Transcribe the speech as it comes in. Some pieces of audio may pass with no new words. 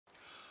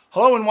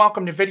Hello and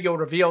welcome to Video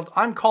Revealed.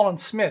 I'm Colin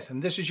Smith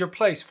and this is your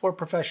place for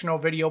professional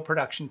video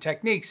production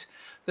techniques.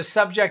 The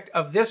subject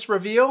of this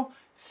reveal,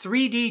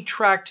 3D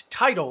tracked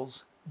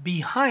titles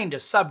behind a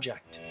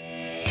subject.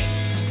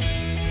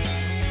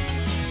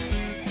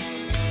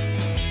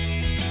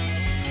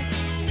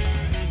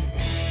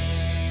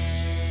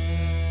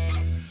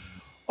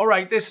 All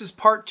right, this is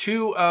part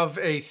two of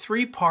a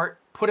three-part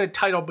put a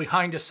title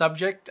behind a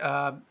subject.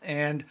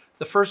 And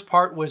the first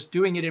part was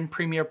doing it in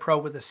Premiere Pro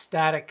with a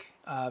static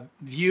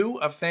view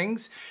of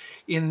things.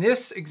 In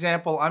this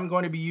example, I'm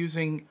going to be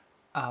using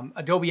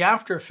Adobe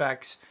After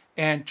Effects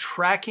and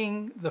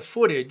tracking the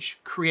footage,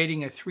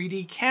 creating a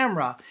 3D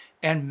camera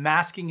and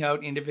masking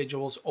out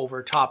individuals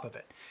over top of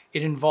it.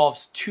 It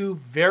involves two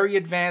very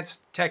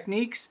advanced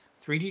techniques,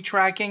 3D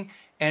tracking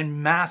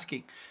and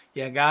masking.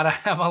 You gotta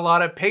have a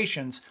lot of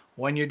patience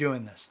when you're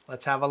doing this.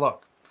 Let's have a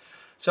look.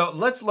 So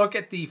let's look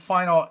at the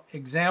final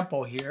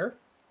example here.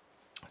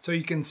 So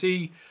you can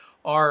see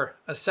our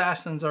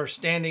assassins are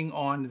standing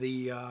on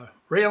the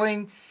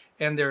railing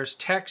and there's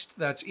text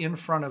that's in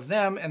front of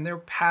them and they're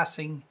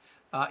passing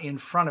in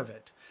front of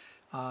it.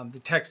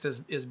 The text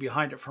is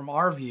behind it from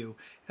our view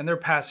and they're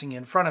passing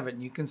in front of it,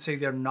 and you can see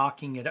they're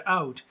knocking it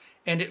out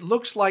and it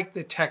looks like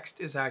the text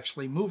is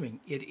actually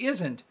moving. It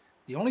isn't.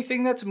 The only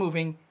thing that's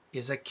moving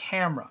is a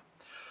camera.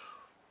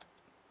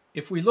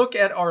 If we look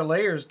at our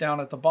layers down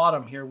at the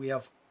bottom here, we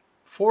have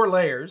 4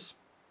 layers.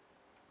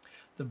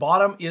 The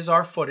bottom is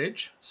our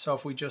footage, so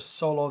if we just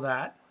solo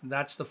that,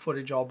 that's the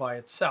footage all by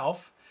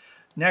itself.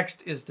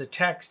 Next is the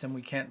text, and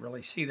we can't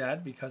really see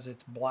that because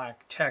it's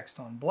black text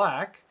on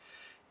black.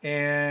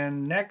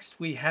 And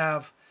next we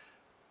have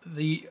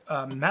the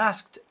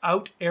masked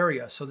out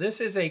area. So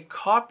this is a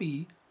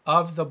copy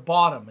of the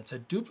bottom. It's a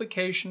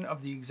duplication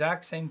of the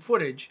exact same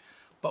footage,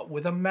 but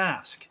with a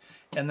mask.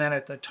 And then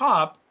at the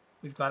top,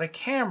 we've got a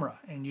camera,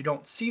 and you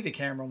don't see the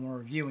camera when we're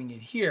viewing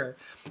it here.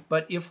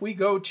 But if we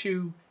go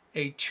to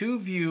a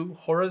 2-view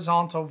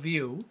horizontal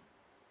view,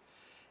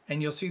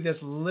 and you'll see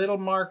this little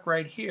mark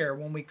right here,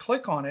 when we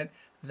click on it,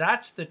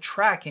 that's the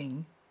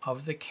tracking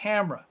of the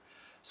camera.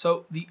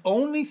 So the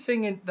only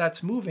thing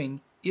that's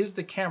moving is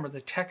the camera.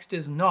 The text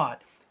is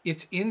not.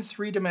 It's in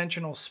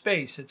 3-dimensional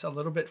space. It's a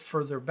little bit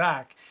further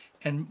back.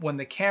 And when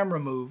the camera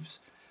moves,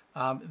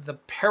 the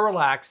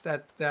parallax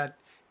that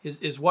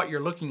is what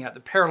you're looking at. The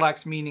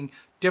parallax meaning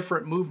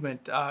different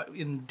movement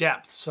in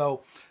depth.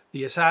 So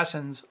the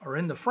assassins are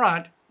in the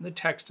front, the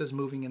text is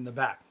moving in the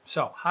back.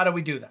 So how do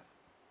we do that?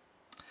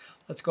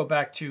 Let's go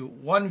back to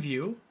one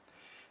view,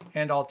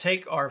 and I'll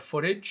take our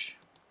footage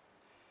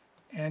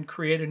and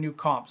create a new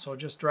comp. So I'll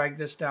just drag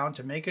this down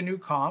to make a new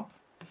comp.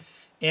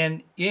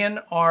 And in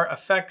our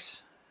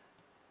effects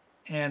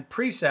and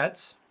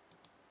presets,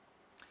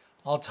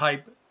 I'll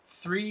type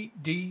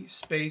 3D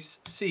space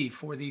C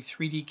for the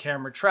 3D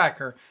camera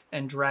tracker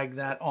and drag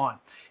that on.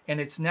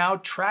 And it's now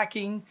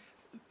tracking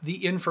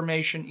the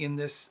information in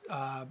this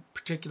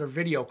particular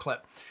video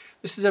clip.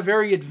 This is a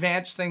very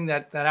advanced thing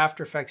that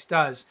After Effects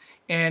does,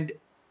 and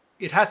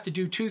it has to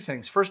do 2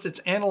 things. First, it's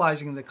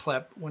analyzing the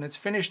clip. When it's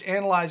finished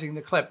analyzing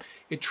the clip,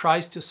 it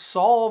tries to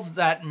solve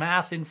that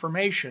math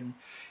information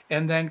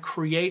and then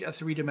create a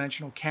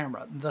 3-dimensional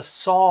camera. The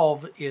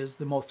solve is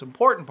the most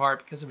important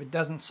part, because if it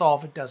doesn't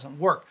solve, it doesn't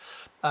work.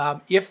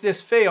 If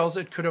this fails,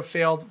 it could have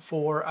failed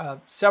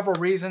for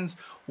several reasons.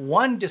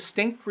 One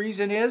distinct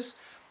reason is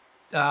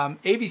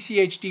AVC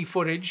HD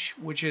footage,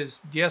 which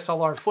is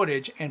DSLR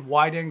footage, and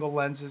wide-angle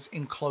lenses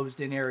enclosed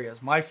in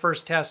areas. My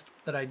first test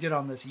that I did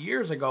on this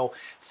years ago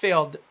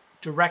failed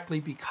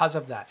directly because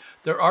of that.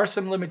 There are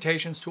some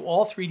limitations to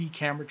all 3D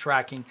camera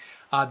tracking.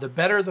 The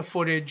better the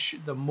footage,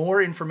 the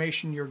more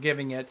information you're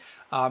giving it,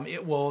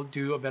 it will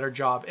do a better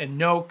job. And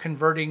no,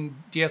 converting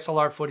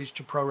DSLR footage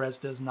to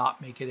ProRes does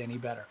not make it any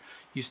better.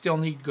 You still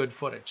need good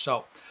footage.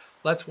 So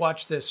let's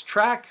watch this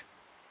track,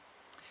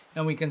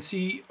 and we can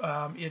see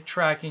it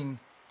tracking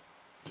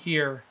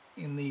here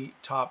in the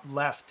top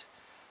left.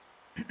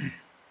 And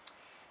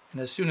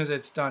as soon as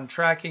it's done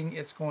tracking,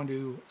 it's going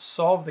to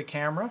solve the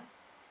camera.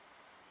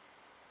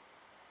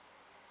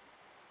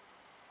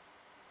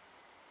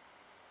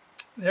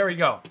 There we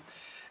go.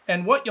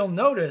 And what you'll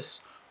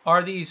notice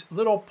are these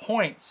little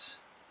points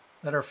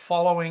that are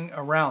following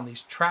around,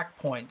 these track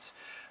points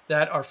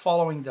that are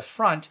following the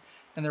front,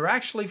 and they're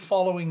actually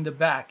following the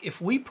back.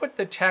 If we put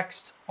the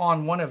text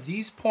on one of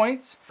these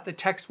points, the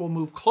text will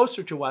move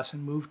closer to us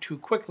and move too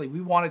quickly. We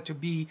want it to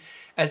be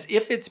as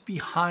if it's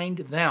behind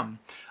them.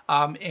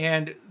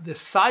 And the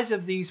size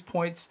of these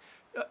points,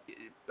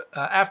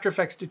 After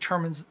Effects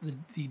determines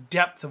the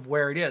depth of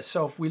where it is.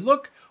 So if we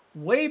look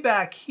way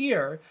back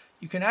here,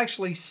 you can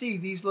actually see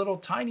these little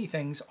tiny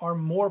things are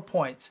more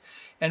points.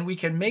 And we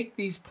can make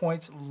these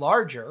points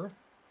larger,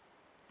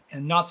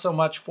 and not so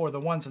much for the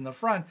ones in the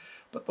front,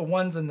 but the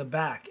ones in the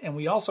back. And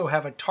we also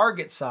have a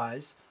target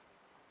size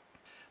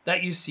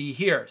that you see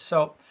here.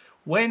 So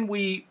when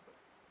we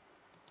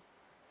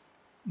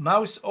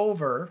mouse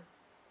over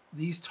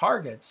these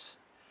targets,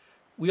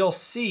 we'll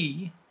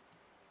see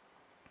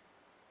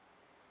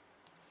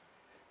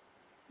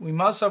we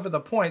mouse over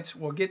the points,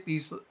 we'll get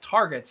these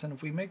targets, and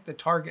if we make the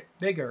target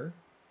bigger,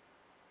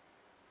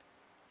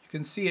 you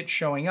can see it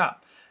showing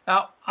up.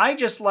 Now, I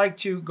just like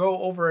to go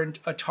over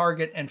a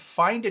target and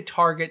find a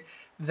target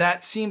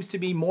that seems to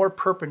be more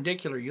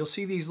perpendicular. You'll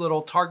see these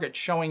little targets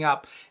showing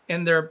up,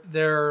 and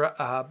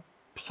their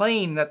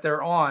plane that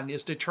they're on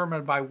is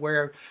determined by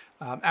where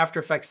After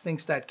Effects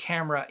thinks that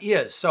camera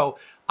is. So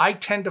I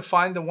tend to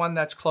find the one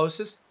that's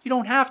closest. You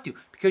don't have to,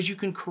 because you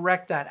can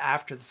correct that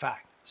after the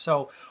fact.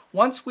 So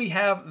once we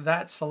have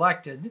that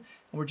selected,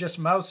 we're just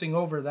mousing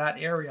over that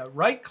area,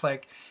 right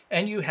click,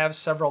 and you have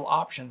several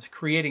options: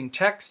 creating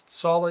text,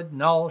 solid,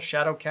 null,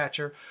 shadow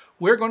catcher.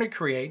 We're going to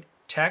create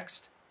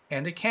text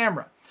and a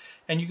camera.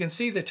 And you can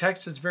see the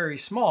text is very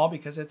small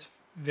because it's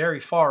very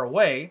far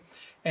away.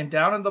 And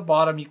down at the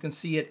bottom, you can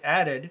see it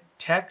added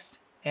text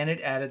and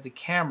it added the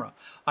camera.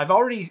 I've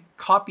already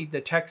copied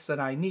the text that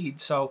I need,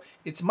 so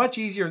it's much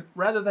easier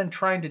rather than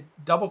trying to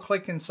double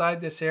click inside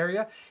this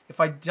area.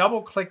 If I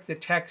double click the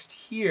text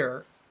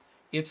here,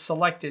 it's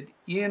selected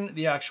in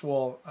the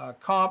actual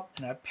comp,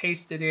 and I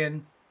paste it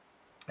in,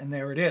 and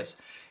there it is.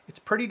 It's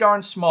pretty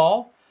darn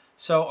small,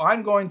 so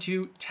I'm going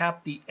to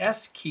tap the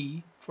S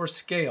key for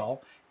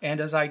scale,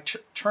 and as I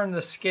turn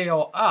the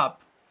scale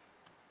up,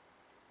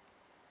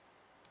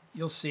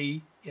 you'll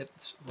see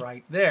it's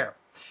right there.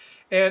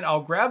 And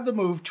I'll grab the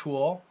move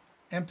tool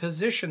and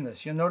position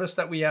this. You'll notice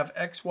that we have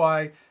X,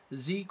 Y,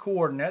 Z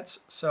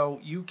coordinates, so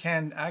you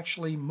can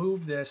actually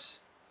move this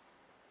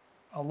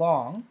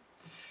along.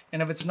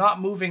 And if it's not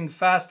moving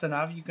fast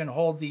enough, you can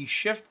hold the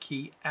Shift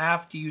key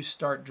after you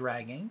start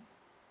dragging.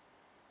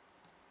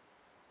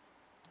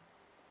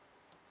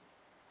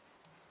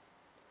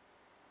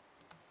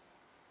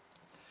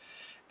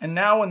 And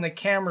now when the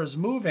camera is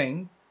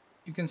moving,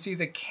 you can see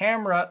the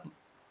camera,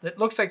 it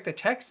looks like the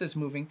text is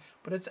moving,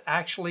 but it's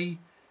actually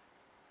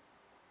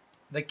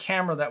the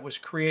camera that was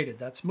created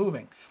that's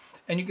moving.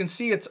 And you can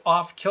see it's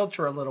off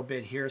kilter a little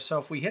bit here. So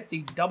if we hit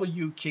the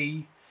W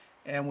key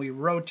and we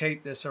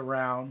rotate this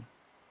around,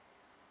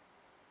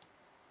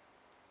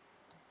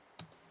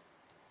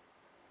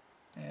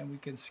 and we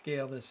can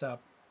scale this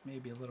up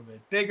maybe a little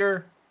bit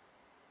bigger,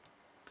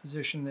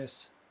 position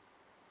this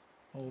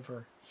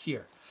over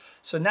here.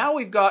 So now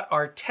we've got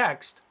our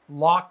text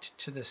locked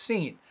to the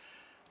scene.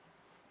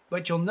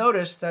 But you'll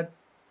notice that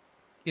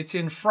it's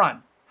in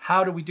front.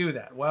 How do we do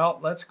that? Well,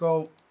 let's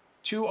go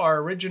to our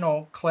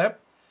original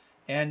clip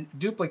and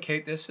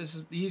duplicate this. This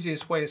is the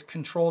easiest way is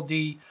Control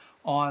D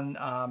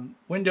on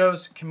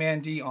Windows,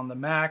 Command D on the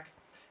Mac,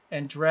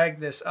 and drag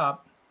this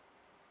up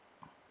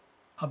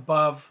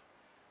above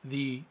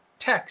the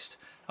text.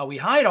 Now we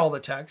hide all the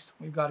text.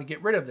 We've got to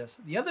get rid of this.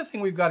 The other thing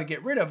we've got to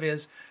get rid of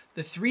is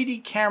the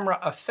 3D camera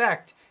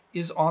effect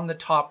is on the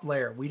top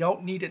layer. We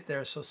don't need it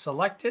there, so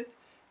select it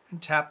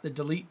and tap the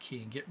delete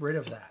key and get rid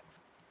of that.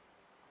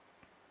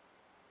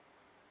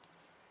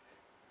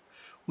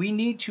 We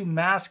need to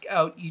mask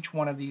out each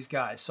one of these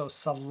guys. So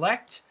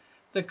select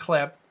the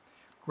clip,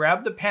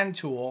 grab the pen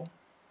tool,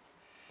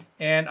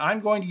 and I'm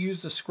going to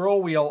use the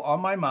scroll wheel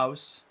on my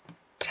mouse,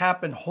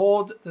 tap and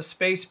hold the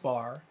space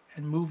bar,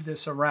 and move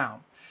this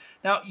around.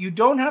 Now, you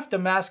don't have to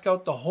mask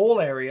out the whole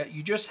area,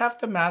 you just have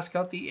to mask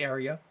out the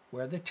area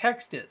where the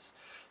text is.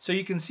 So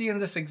you can see in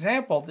this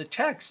example, the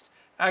text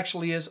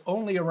actually is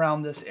only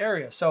around this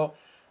area. So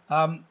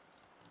I'm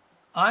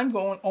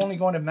only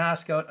going to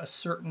mask out a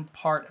certain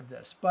part of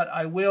this, but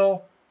I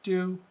will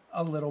do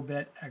a little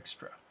bit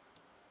extra.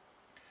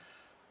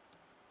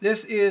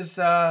 This is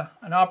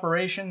an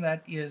operation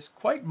that is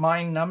quite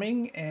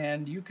mind-numbing,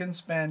 and you can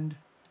spend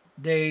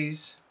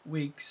days,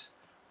 weeks,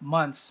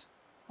 months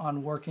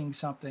on working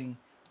something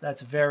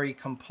that's very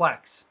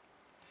complex.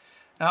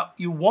 Now,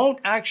 you won't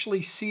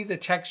actually see the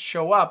text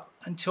show up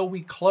until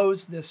we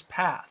close this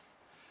path.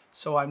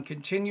 So I'm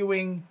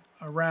continuing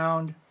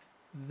around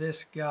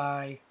this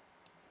guy,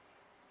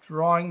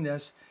 drawing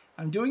this.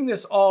 I'm doing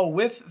this all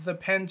with the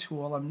pen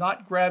tool. I'm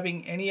not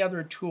grabbing any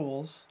other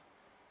tools.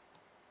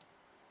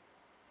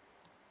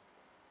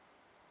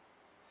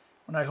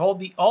 When I hold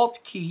the Alt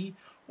key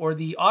or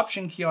the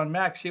Option key on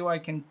Mac, see how I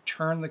can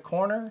turn the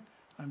corner?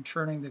 I'm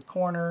turning the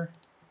corner.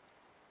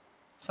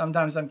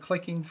 Sometimes I'm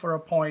clicking for a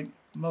point.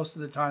 Most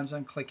of the times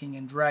I'm clicking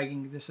and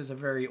dragging. This is a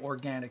very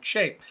organic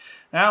shape.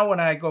 Now when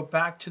I go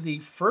back to the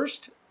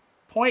first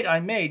point I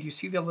made, you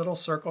see the little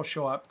circle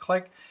show up,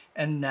 click,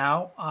 and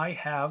now I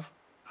have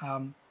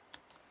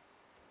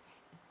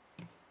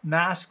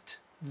masked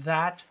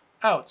that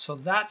out. So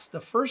that's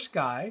the first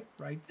guy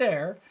right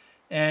there,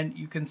 and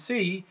you can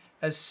see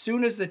as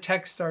soon as the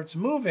text starts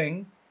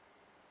moving,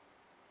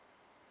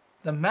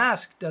 the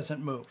mask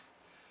doesn't move.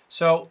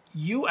 So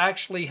you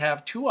actually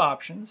have two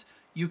options.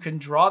 You can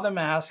draw the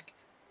mask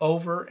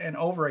over and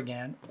over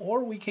again,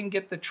 or we can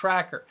get the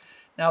tracker.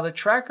 Now the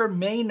tracker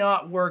may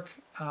not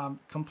work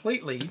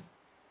completely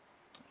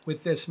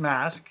with this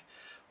mask,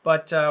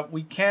 but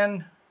we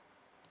can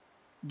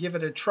give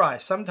it a try.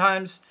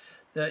 Sometimes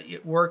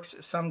it works,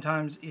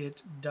 sometimes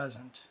it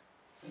doesn't.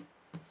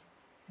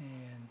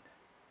 And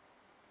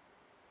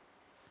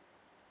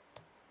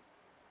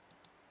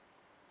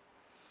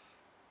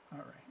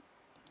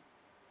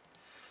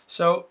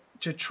So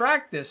to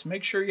track this,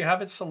 make sure you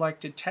have it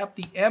selected, tap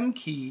the M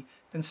key,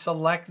 and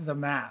select the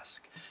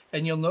mask.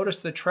 And you'll notice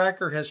the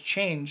tracker has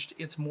changed.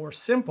 It's more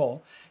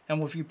simple.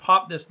 And if you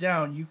pop this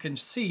down, you can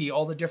see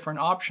all the different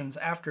options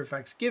After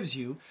Effects gives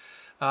you,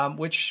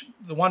 which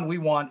the one we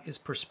want is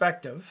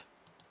perspective.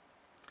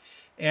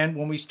 And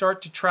when we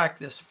start to track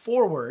this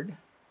forward,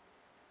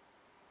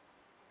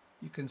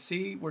 you can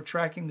see we're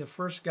tracking the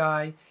first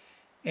guy,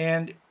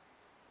 and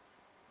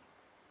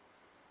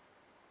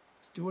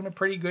it's doing a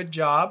pretty good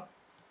job.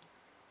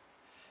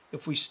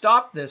 If we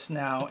stop this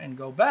now and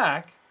go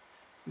back,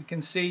 we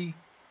can see,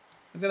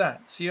 look at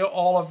that, see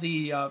all of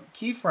the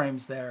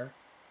keyframes there.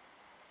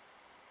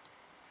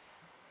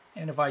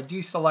 And if I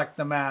deselect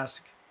the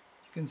mask,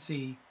 you can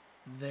see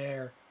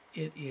there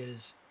it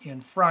is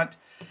in front.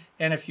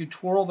 And if you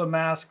twirl the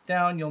mask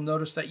down, you'll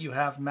notice that you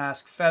have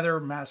mask feather,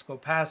 mask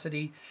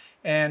opacity,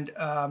 and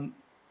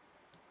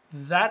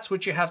that's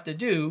what you have to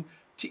do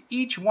to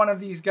each one of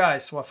these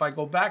guys. So if I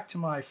go back to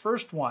my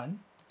first one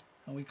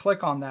and we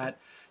click on that,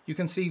 you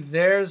can see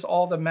there's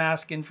all the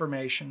mask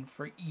information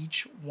for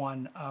each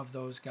one of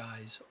those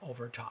guys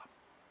over top.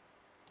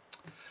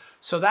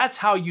 So that's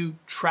how you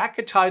track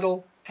a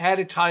title, add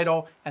a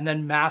title, and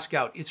then mask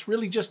out. It's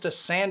really just a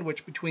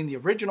sandwich between the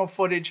original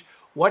footage,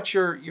 what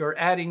you're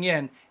adding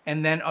in,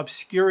 and then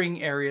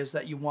obscuring areas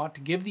that you want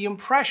to give the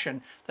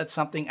impression that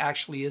something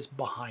actually is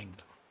behind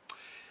them.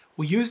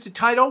 We used a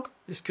title.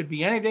 This could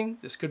be anything.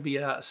 This could be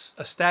a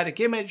static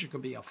image. It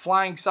could be a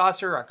flying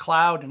saucer, a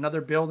cloud,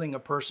 another building, a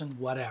person,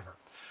 whatever.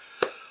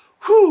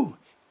 Whew!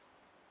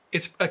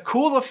 It's a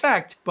cool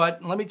effect,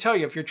 but let me tell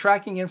you, if you're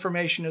tracking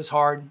information is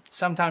hard,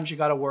 sometimes you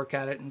got to work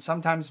at it, and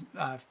sometimes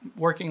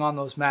working on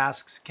those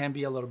masks can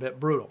be a little bit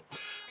brutal.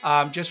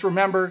 Just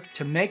remember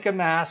to make a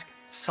mask,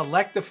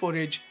 select the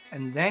footage,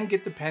 and then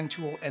get the pen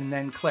tool and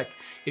then click.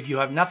 If you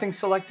have nothing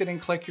selected and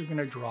click, you're going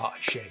to draw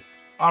a shape.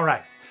 All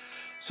right,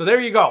 so there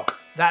you go.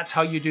 That's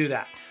how you do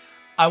that.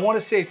 I want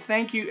to say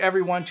thank you,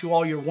 everyone, to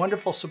all your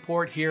wonderful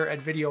support here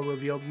at Video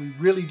Revealed. We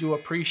really do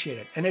appreciate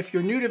it. And if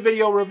you're new to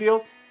Video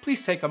Revealed,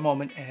 please take a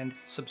moment and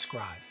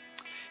subscribe.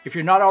 If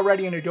you're not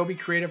already an Adobe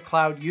Creative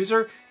Cloud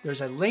user,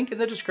 there's a link in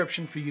the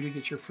description for you to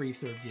get your free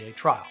 30-day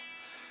trial.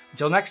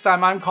 Until next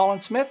time, I'm Colin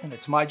Smith, and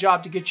it's my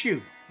job to get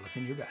you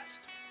looking your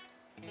best.